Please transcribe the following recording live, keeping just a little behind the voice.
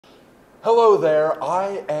Hello there,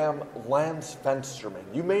 I am Lance Fensterman.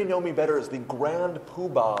 You may know me better as the Grand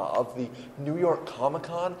Poobah of the New York Comic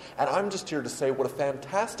Con, and I'm just here to say what a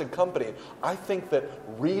fantastic company I think that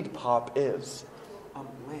ReedPop is.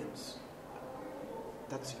 Lance,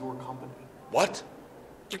 that's your company. What?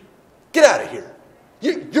 Get out of here.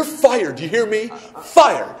 You're fired, you hear me?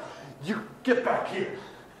 Fired. You get back here.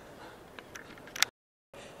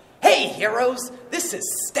 Hey, heroes, this is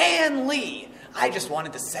Stan Lee. I just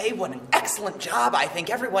wanted to say what an excellent job I think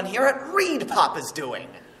everyone here at ReedPop is doing.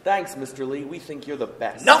 Thanks, Mr. Lee. We think you're the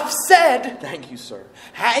best. Enough said! Thank you, sir.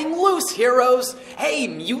 Hang loose, heroes. Hey,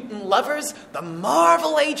 mutant lovers, the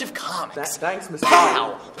Marvel Age of Comics. Thanks, Mr.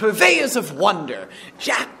 Pow! Purveyors of wonder.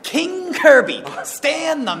 Jack King Kirby.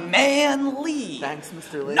 Stan the Man Lee. Thanks,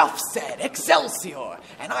 Mr. Lee. Enough said. Excelsior.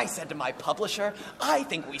 And I said to my publisher, I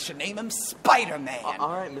think we should name him Spider-Man.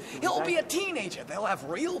 All right, Mr. Lee. He'll be a teenager. They'll have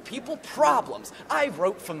real people problems. I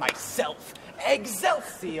wrote for myself.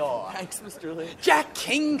 Excelsior. Thanks, Mr. Lee. Jack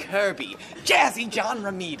King Kirby. Jazzy John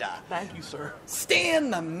Romita. Thank you, sir.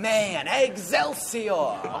 Stan the Man. Excelsior.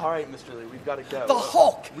 All right, Mr. Lee, we've got to go. The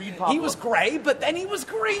Hulk. ReedPop. He was gray, but then he was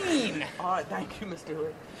green. All right, thank you, Mr.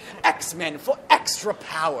 Lee. X-Men for extra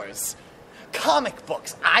powers. Comic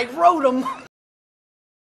books. I wrote them.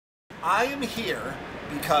 I am here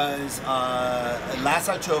because last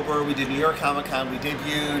October we did New York Comic Con. We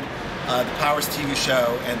debuted the Powers TV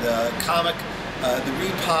show, and the comic, the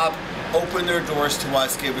ReedPop, opened their doors to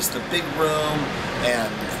us, gave us the big room,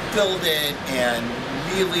 and filled it, and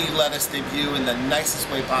really let us debut in the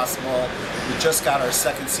nicest way possible. We just got our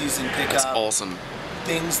second season pickup. That's awesome.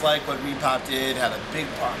 Things like what ReedPop did had a big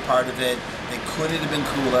part of it. They couldn't have been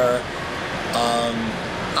cooler.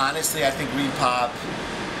 Honestly, I think ReedPop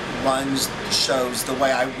runs shows the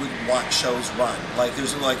way I would want shows run. Like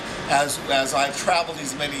there's like as I've traveled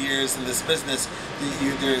these many years in this business,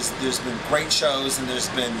 there's been great shows and there's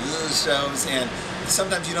been shows, and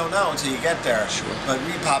sometimes you don't know until you get there. Sure. But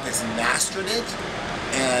ReedPop has mastered it,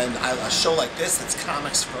 and a show like this that's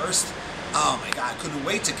comics first. Oh my God, I couldn't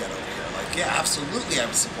wait to get over here. Like, yeah, absolutely, I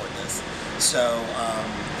would support this. So,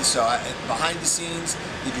 behind the scenes,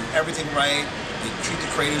 they do everything right. They treat the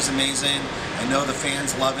creators amazing. I know the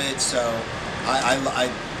fans love it, so I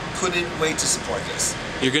couldn't wait to support this.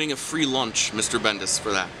 You're getting a free lunch, Mr. Bendis,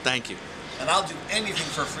 for that. Thank you. And I'll do anything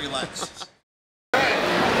for a free lunch.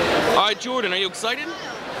 All right, Jordan, are you excited?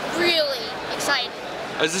 Really excited.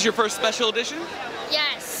 Is this your first special edition?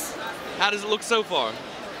 Yes. How does it look so far?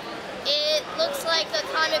 It looks like a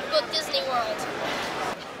comic book Disney World.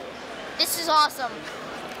 This is awesome.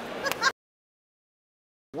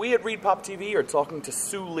 We at ReedPop TV are talking to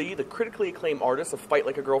Sue Lee, the critically acclaimed artist of Fight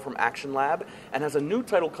Like a Girl from Action Lab, and has a new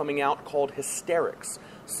title coming out called Hysterics.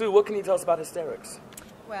 Sue, what can you tell us about Hysterics?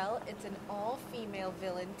 Well, it's an all-female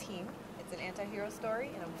villain team. It's an anti-hero story,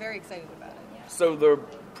 and I'm very excited about it. So they're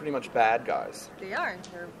pretty much bad guys. They are.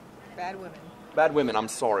 They're bad women. Bad women, I'm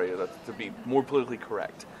sorry, to be more politically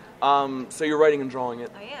correct. So you're writing and drawing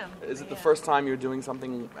it? I am. Is it the first time you're doing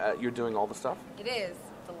something, you're doing all the stuff? It is.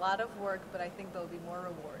 It's a lot of work, but I think there'll be more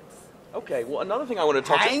rewards. Okay, well, another thing I want to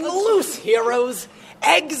talk Hang loose, heroes.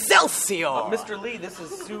 Excelsior. Mr. Lee, this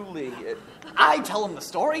is Sue Lee. I'd tell them the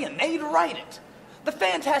story and they'd write it. The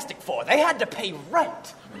Fantastic Four, they had to pay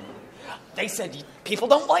rent. They said people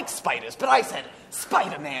don't like spiders, but I said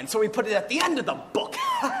Spider-Man, so we put it at the end of the book.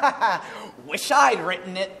 Wish I'd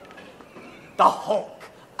written it. The Hulk,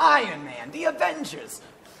 Iron Man, the Avengers,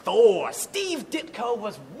 Thor, Steve Ditko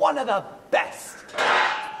was one of the best.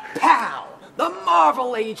 Pow! The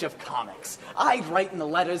Marvel Age of Comics. I'd write in the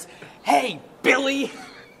letters, hey, Billy.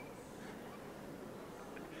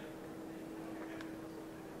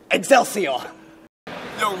 Excelsior.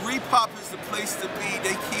 Yo, ReedPop is the place to be.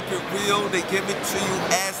 They keep it real. They give it to you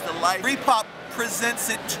as the life. ReedPop presents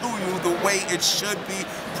it to you the way it should be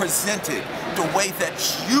presented, the way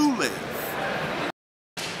that you live.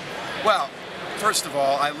 Well, first of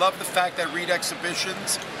all, I love the fact that Reed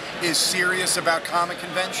Exhibitions is serious about comic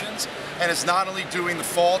conventions, and it's not only doing the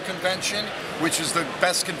fall convention, which is the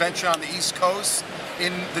best convention on the East Coast,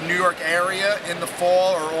 in the New York area in the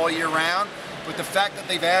fall or all year round, but the fact that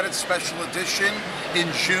they've added special edition in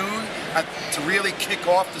June to really kick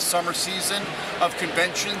off the summer season of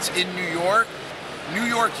conventions in New York. New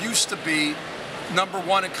York used to be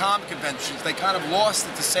 #1 in comic conventions. They kind of lost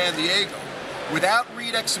it to San Diego. Without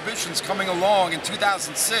Reed Exhibitions coming along in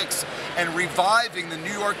 2006 and reviving the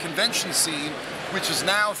New York convention scene, which is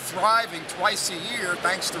now thriving twice a year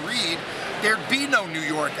thanks to Reed, there'd be no New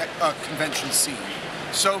York convention scene.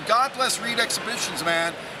 So God bless Reed Exhibitions,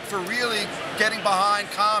 man, for really getting behind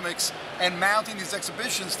comics and mounting these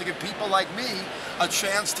exhibitions to give people like me a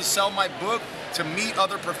chance to sell my book, to meet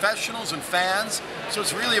other professionals and fans. So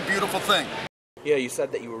it's really a beautiful thing. Yeah, you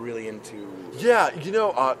said that you were really into... Yeah,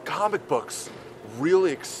 comic books,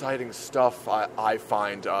 really exciting stuff I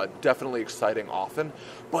find, definitely exciting often.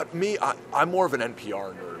 But me, I'm more of an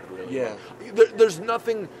NPR nerd, really. Yeah. There's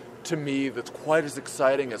nothing to me that's quite as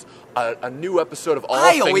exciting as a new episode of All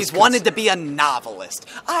I Things always wanted to be a novelist.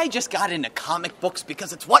 I just got into comic books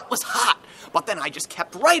because it's what was hot. But then I just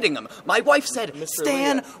kept writing them. My wife said,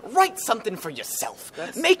 Stan, write something for yourself.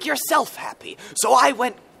 Make yourself happy. So I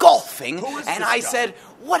went golfing, and I said,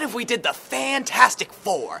 what if we did the Fantastic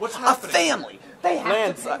Four? What's a happening? family. They have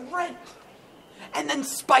Lance, to pay rent. And then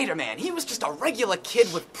Spider-Man, he was just a regular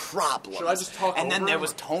kid with problems. Should I just talk And then over there him?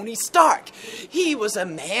 was Tony Stark. He was a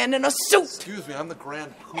man in a suit. Excuse me, I'm the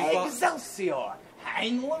Grand Poobah. Excelsior.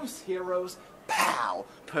 Hang loose, heroes. Pow.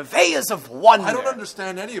 Purveyors of wonder. I don't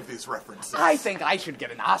understand any of these references. I think I should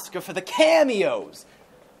get an Oscar for the cameos.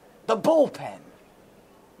 The bullpen.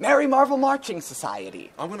 Mary Marvel Marching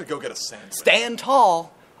Society. I'm gonna go get a sandwich. Stand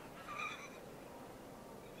tall.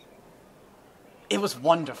 It was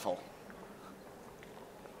wonderful.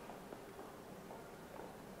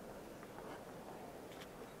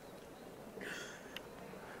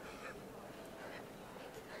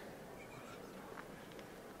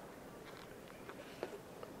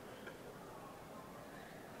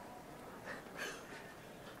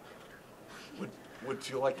 Would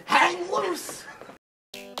you like... Hang loose!